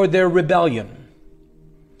Eden for their rebellion.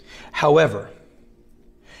 However,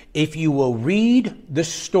 if you will read the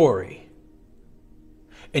story,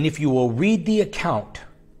 and if you will read the account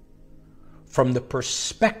from the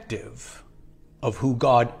perspective of who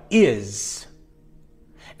God is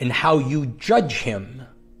and how you judge him,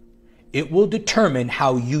 it will determine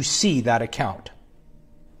how you see that account.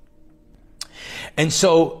 And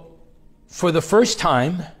so, for the first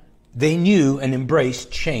time, they knew and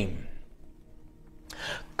embraced shame.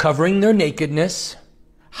 Covering their nakedness,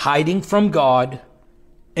 hiding from God.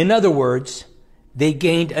 In other words, they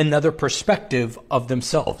gained another perspective of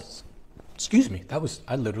themselves. Excuse me,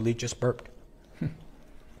 I literally just burped.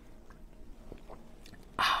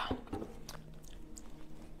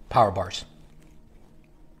 Power bars.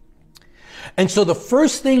 And so the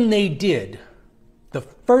first thing they did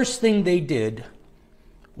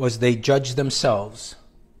was they judged themselves.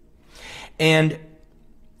 And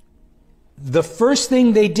the first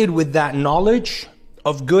thing they did with that knowledge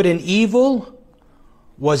of good and evil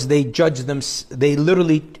was they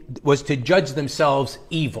literally was to judge themselves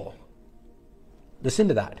evil. Listen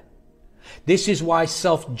to that. This is why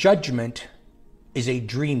self-judgment is a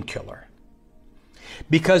dream killer.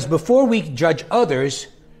 Because before we judge others,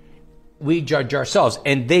 we judge ourselves.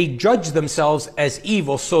 And they judged themselves as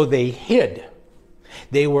evil, so they hid.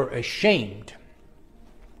 They were ashamed.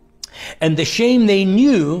 And the shame they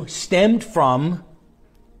knew stemmed from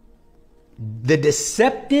the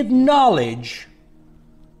deceptive knowledge,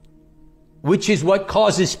 which is what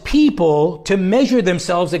causes people to measure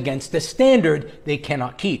themselves against a standard they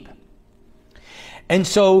cannot keep. And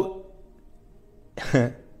so,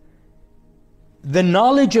 the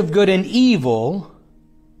knowledge of good and evil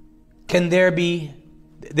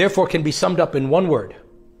therefore can be summed up in one word: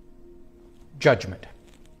 judgment.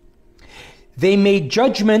 They made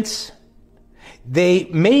judgments. They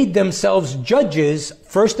made themselves judges,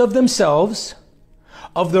 first of themselves,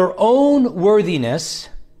 of their own worthiness.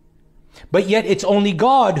 But yet it's only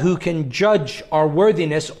God who can judge our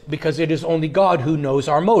worthiness, because it is only God who knows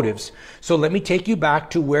our motives. So let me take you back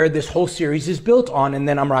to where this whole series is built on, and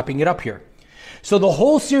then I'm wrapping it up here. So the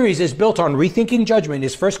whole series is built on rethinking judgment.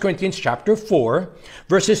 Is 1 Corinthians chapter 4,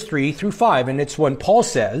 verses 3 through 5. And it's when Paul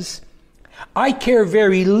says, I care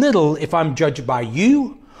very little if I'm judged by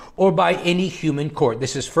you or by any human court.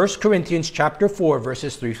 This is 1 Corinthians chapter 4,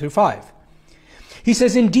 verses 3 through 5. He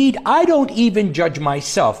says, indeed, I don't even judge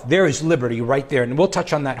myself. There is liberty right there. And we'll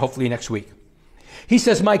touch on that hopefully next week. He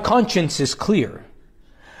says, my conscience is clear,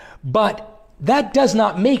 but that does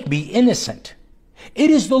not make me innocent.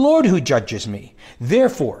 It is the Lord who judges me.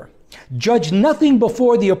 Therefore, judge nothing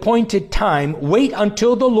before the appointed time. Wait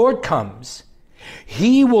until the Lord comes.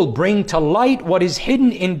 He will bring to light what is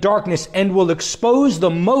hidden in darkness and will expose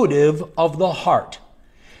the motive of the heart.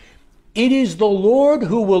 It is the Lord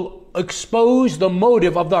who will expose the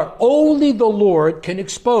motive of the heart. Only the Lord can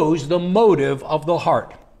expose the motive of the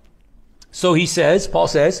heart. So Paul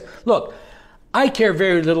says, look, I care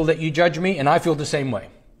very little that you judge me, and I feel the same way.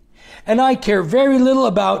 And I care very little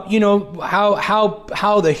about, how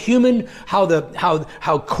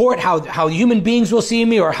human beings will see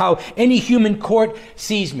me, or how any human court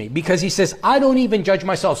sees me. Because he says, I don't even judge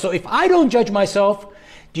myself. So if I don't judge myself,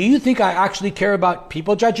 do you think I actually care about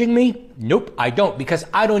people judging me? Nope, I don't, because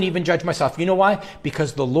I don't even judge myself. You know why?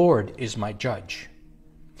 Because the Lord is my judge.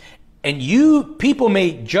 And people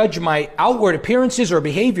may judge my outward appearances or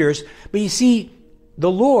behaviors, but you see, the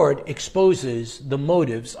Lord exposes the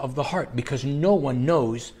motives of the heart, because no one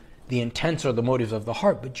knows the intents or the motives of the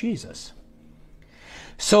heart but Jesus.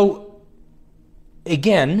 So,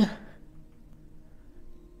 again,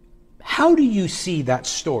 how do you see that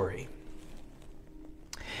story?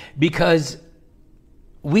 Because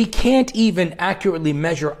we can't even accurately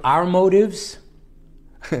measure our motives.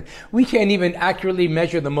 We can't even accurately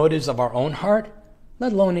measure the motives of our own heart,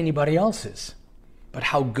 let alone anybody else's. But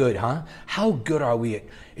how good, huh? How good are we at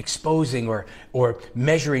exposing or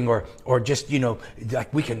measuring or just,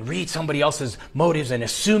 like we can read somebody else's motives and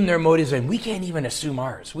assume their motives, and we can't even assume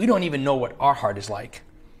ours. We don't even know what our heart is like.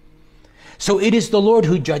 So it is the Lord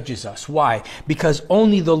who judges us. Why? Because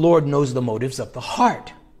only the Lord knows the motives of the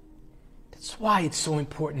heart. That's why it's so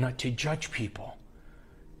important not to judge people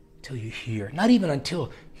until you hear. Not even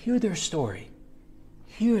until hear their story.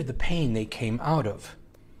 Hear the pain they came out of.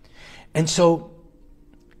 And so,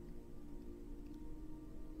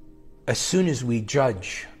 as soon as we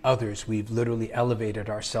judge others, we've literally elevated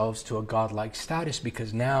ourselves to a godlike status,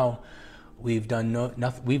 because now we've done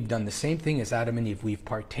the same thing as Adam and Eve. We've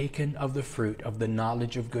partaken of the fruit of the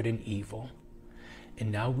knowledge of good and evil.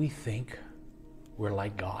 And now we think we're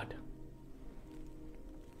like God.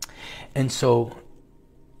 And so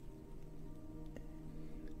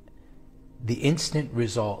the instant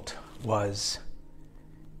result was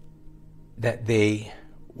that they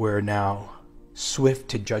were now swift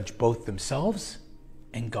to judge both themselves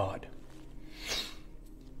and God,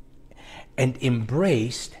 and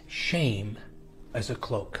embraced shame as a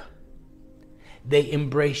cloak. They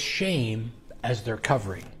embraced shame as their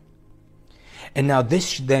covering. And now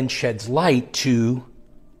this then sheds light to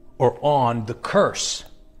or on the curse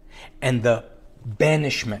and the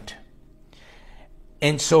banishment.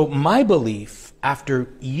 And so my belief,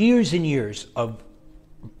 after years and years of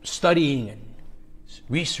studying and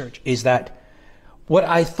research, is that what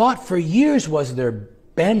I thought for years was their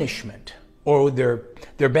banishment, or their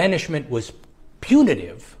banishment was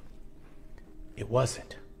punitive, it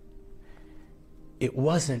wasn't. It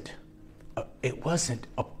wasn't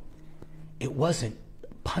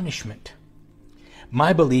punishment.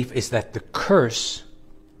 My belief is that the curse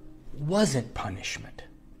wasn't punishment.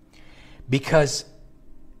 Because,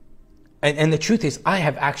 and the truth is, I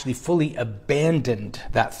have actually fully abandoned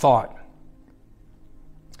that thought.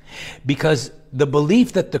 Because the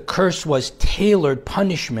belief that the curse was tailored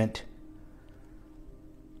punishment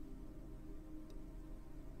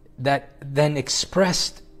that then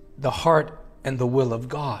expressed the heart and the will of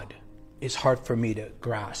God is hard for me to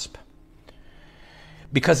grasp.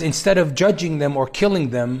 Because instead of judging them or killing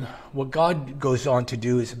them, what God goes on to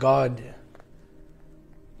do is God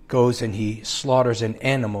goes and he slaughters an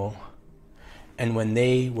animal. And when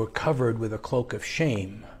they were covered with a cloak of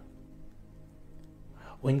shame,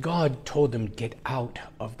 when God told them, get out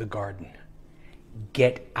of the garden,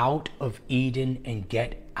 get out of Eden and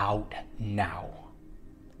get out now,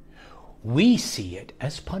 we see it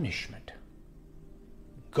as punishment.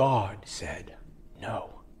 God said,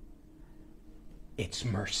 no, it's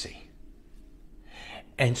mercy.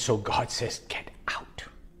 And so God says, get out.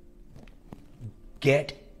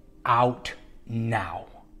 Get out now.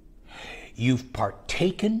 You've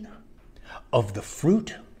partaken of the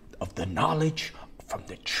fruit of the knowledge from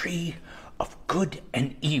the tree of good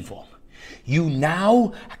and evil. You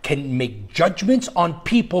now can make judgments on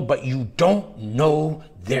people, but you don't know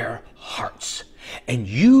their hearts. And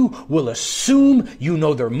you will assume you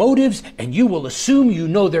know their motives, and you will assume you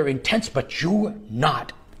know their intents, but you're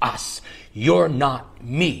not us. You're not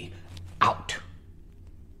me. Out.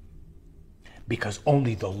 Because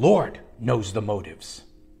only the Lord knows the motives.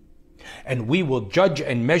 And we will judge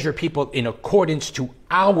and measure people in accordance to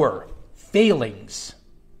our failings,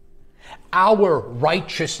 our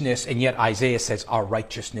righteousness, and yet Isaiah says our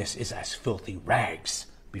righteousness is as filthy rags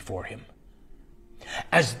before him.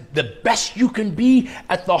 As the best you can be,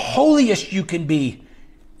 at the holiest you can be,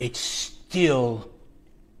 it's still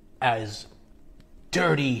as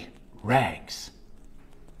dirty rags.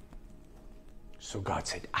 So God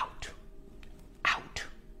said, out, out.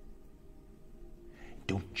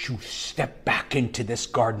 Don't you step back into this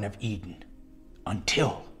Garden of Eden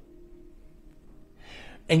until.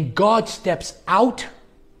 And God steps out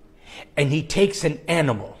and he takes an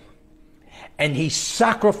animal and he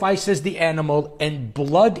sacrifices the animal and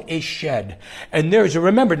blood is shed. And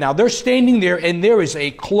remember now, they're standing there and there is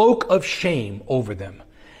a cloak of shame over them.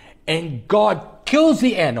 And God kills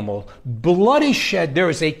the animal, blood is shed, there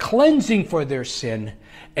is a cleansing for their sin,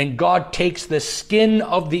 and God takes the skin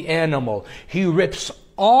of the animal. He rips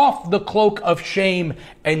off the cloak of shame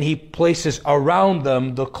and he places around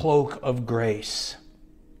them the cloak of grace.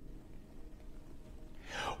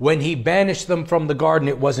 When he banished them from the garden,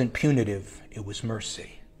 it wasn't punitive, it was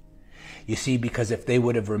mercy. You see, because if they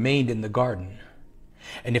would have remained in the garden,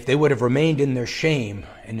 and if they would have remained in their shame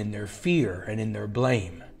and in their fear and in their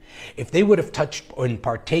blame, if they would have touched and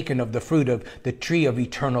partaken of the fruit of the tree of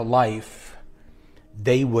eternal life,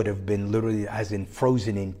 they would have been literally as in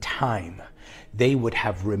frozen in time. They would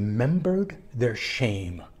have remembered their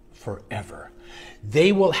shame forever.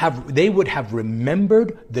 They would have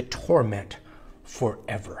remembered the torment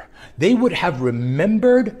forever. They would have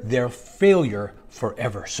remembered their failure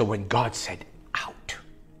forever. So when God said out,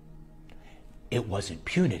 it wasn't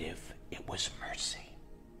punitive, it was mercy.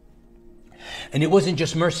 And it wasn't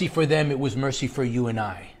just mercy for them, it was mercy for you and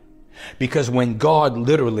I. Because when God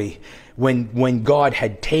literally, when God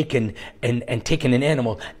had taken taken an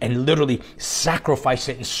animal and literally sacrificed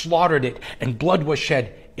it and slaughtered it and blood was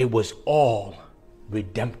shed, it was all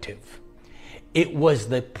redemptive. It was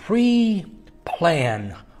the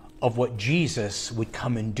pre-plan of what Jesus would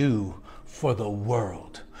come and do for the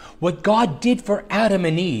world. What God did for Adam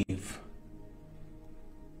and Eve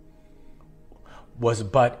was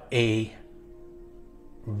but a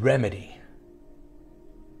remedy,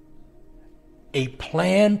 a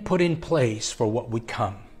plan put in place for what would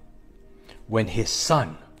come when his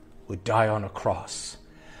son would die on a cross.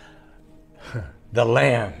 The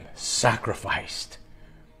lamb sacrificed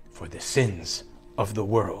for the sins of the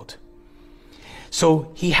world.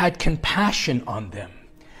 So he had compassion on them,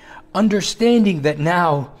 understanding that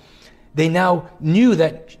they now knew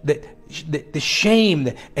that the shame,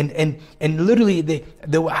 and literally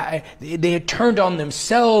they had turned on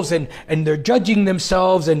themselves, and they're judging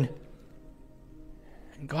themselves, and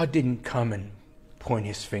God didn't come and point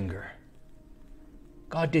his finger.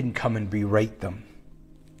 God didn't come and berate them,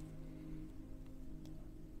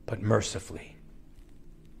 but mercifully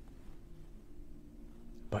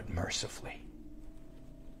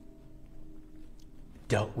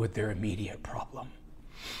dealt with their immediate problem.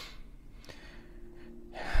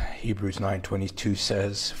 Hebrews 9:22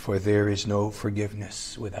 says, "For there is no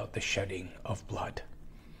forgiveness without the shedding of blood."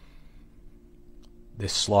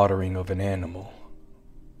 This slaughtering of an animal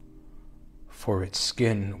for its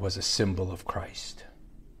skin was a symbol of Christ,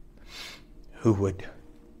 who would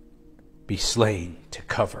be slain to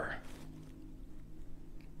cover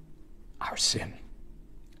our sin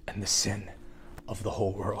and the sin of the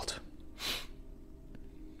whole world.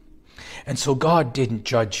 And so God didn't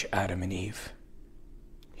judge Adam and Eve.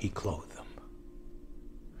 He clothed them.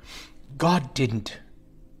 God didn't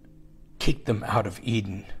kick them out of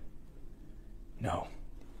Eden. No,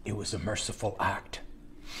 it was a merciful act.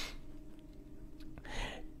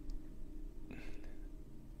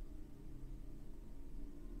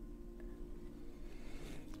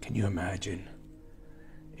 Can you imagine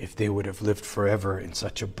if they would have lived forever in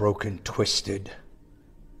such a broken, twisted,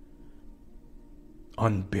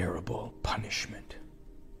 unbearable punishment?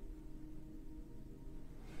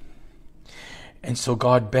 And so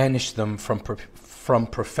God banished them from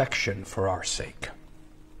perfection for our sake,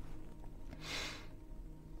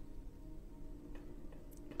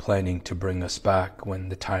 planning to bring us back when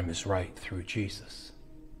the time is right through Jesus.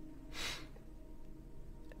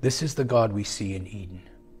 This is the God we see in Eden.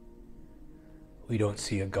 We don't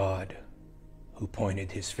see a God who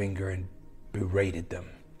pointed his finger and berated them.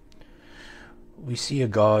 We see a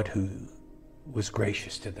God who was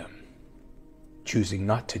gracious to them, choosing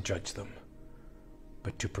not to judge them,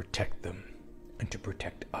 but to protect them and to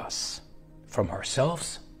protect us from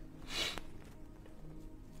ourselves.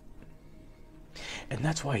 And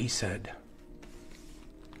that's why he said,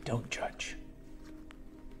 don't judge.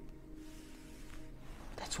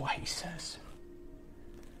 That's why he says,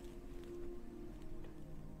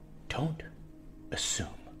 don't assume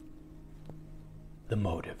the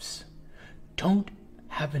motives. Don't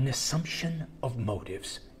have an assumption of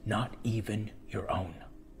motives, not even your own.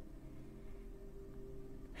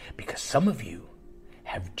 Because some of you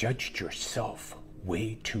have judged yourself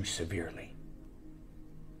way too severely.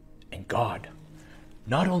 And God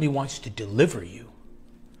not only wants to deliver you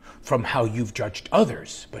from how you've judged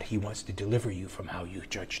others, but he wants to deliver you from how you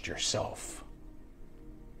judged yourself.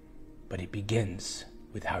 But it begins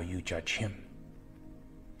with how you judge him.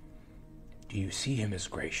 Do you see him as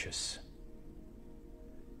gracious?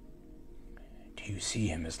 Do you see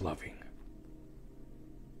him as loving?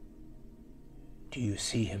 Do you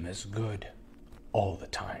see him as good all the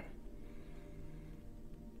time?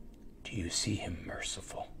 Do you see him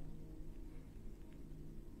merciful?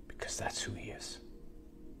 Because that's who he is.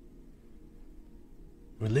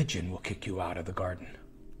 Religion will kick you out of the garden.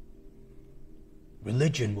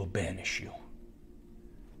 Religion will banish you.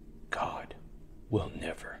 God will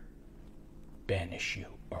never banish you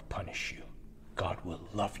or punish you. God will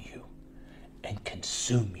love you and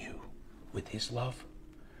consume you with his love.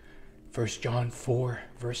 1 John 4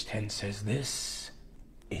 verse 10 says, this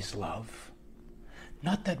is love.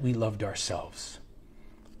 Not that we loved ourselves,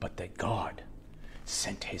 but that God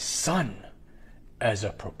sent his Son as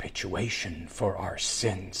a propitiation for our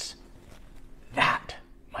sins. That,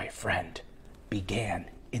 my friend, began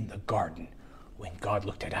in the garden when God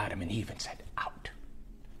looked at Adam and Eve and said, out,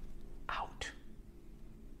 out,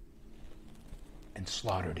 and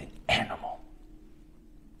slaughtered an animal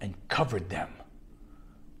and covered them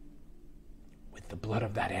with the blood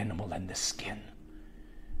of that animal and the skin,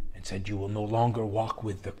 and said, you will no longer walk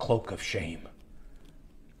with the cloak of shame,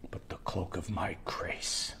 but the cloak of my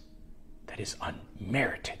grace that is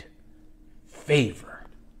unmerited, favor,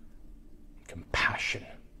 compassion.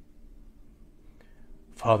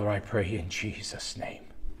 Father, I pray in Jesus' name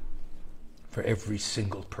for every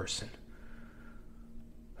single person,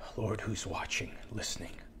 Lord, who's watching,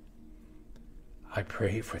 listening. I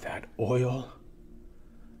pray for that oil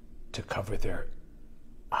to cover their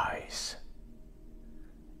eyes,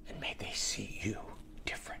 and may they see you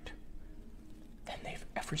different than they've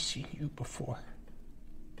ever seen you before.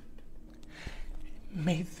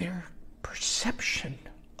 May their perception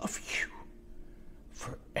of you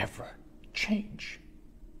forever change.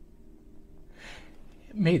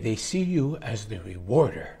 May they see you as the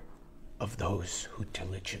rewarder of those who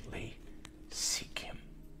diligently seek him.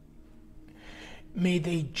 May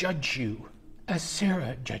they judge you as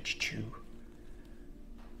Sarah judged you.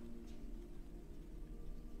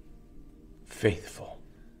 Faithful.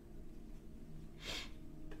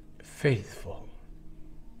 Faithful.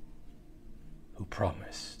 Who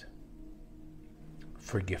promised.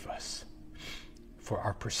 Forgive us for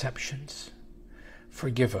our perceptions.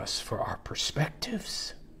 Forgive us for our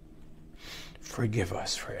perspectives. Forgive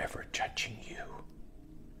us for ever judging you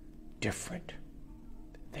different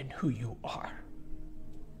than who you are.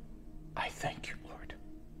 I thank you, Lord.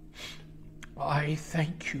 I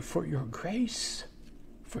thank you for your grace,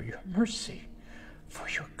 for your mercy, for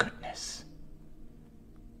your goodness.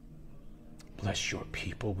 Bless your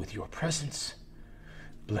people with your presence.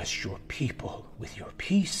 Bless your people with your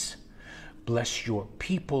peace. Bless your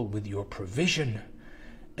people with your provision.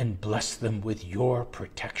 And bless them with your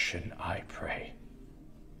protection, I pray.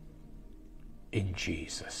 In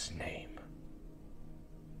Jesus' name.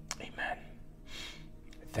 Amen.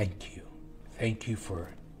 Thank you. Thank you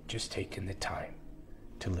for just taking the time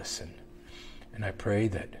to listen. And I pray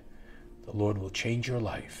that the Lord will change your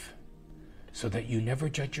life so that you never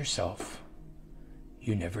judge yourself,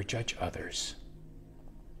 you never judge others,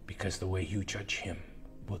 because the way you judge Him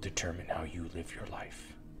will determine how you live your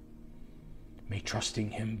life. May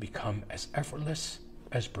trusting Him become as effortless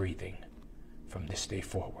as breathing from this day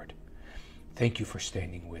forward. Thank you for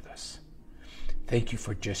standing with us. Thank you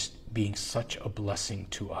for just being such a blessing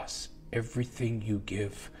to us. Everything you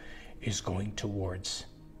give is going towards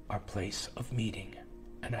our place of meeting.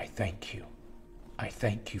 And I thank you. I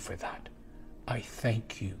thank you for that. I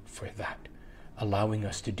thank you for that. Allowing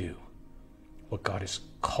us to do what God has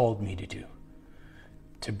called me to do.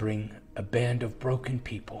 To bring a band of broken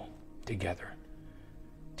people together.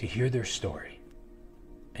 To hear their story.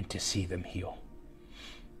 And to see them heal.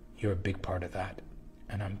 You're a big part of that.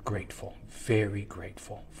 And I'm grateful, very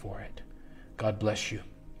grateful for it. God bless you.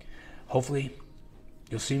 Hopefully,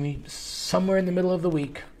 you'll see me somewhere in the middle of the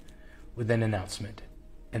week with an announcement.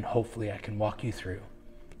 And hopefully I can walk you through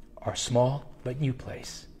our small but new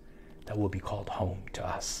place that will be called home to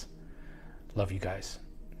us. Love you guys.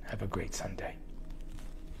 Have a great Sunday.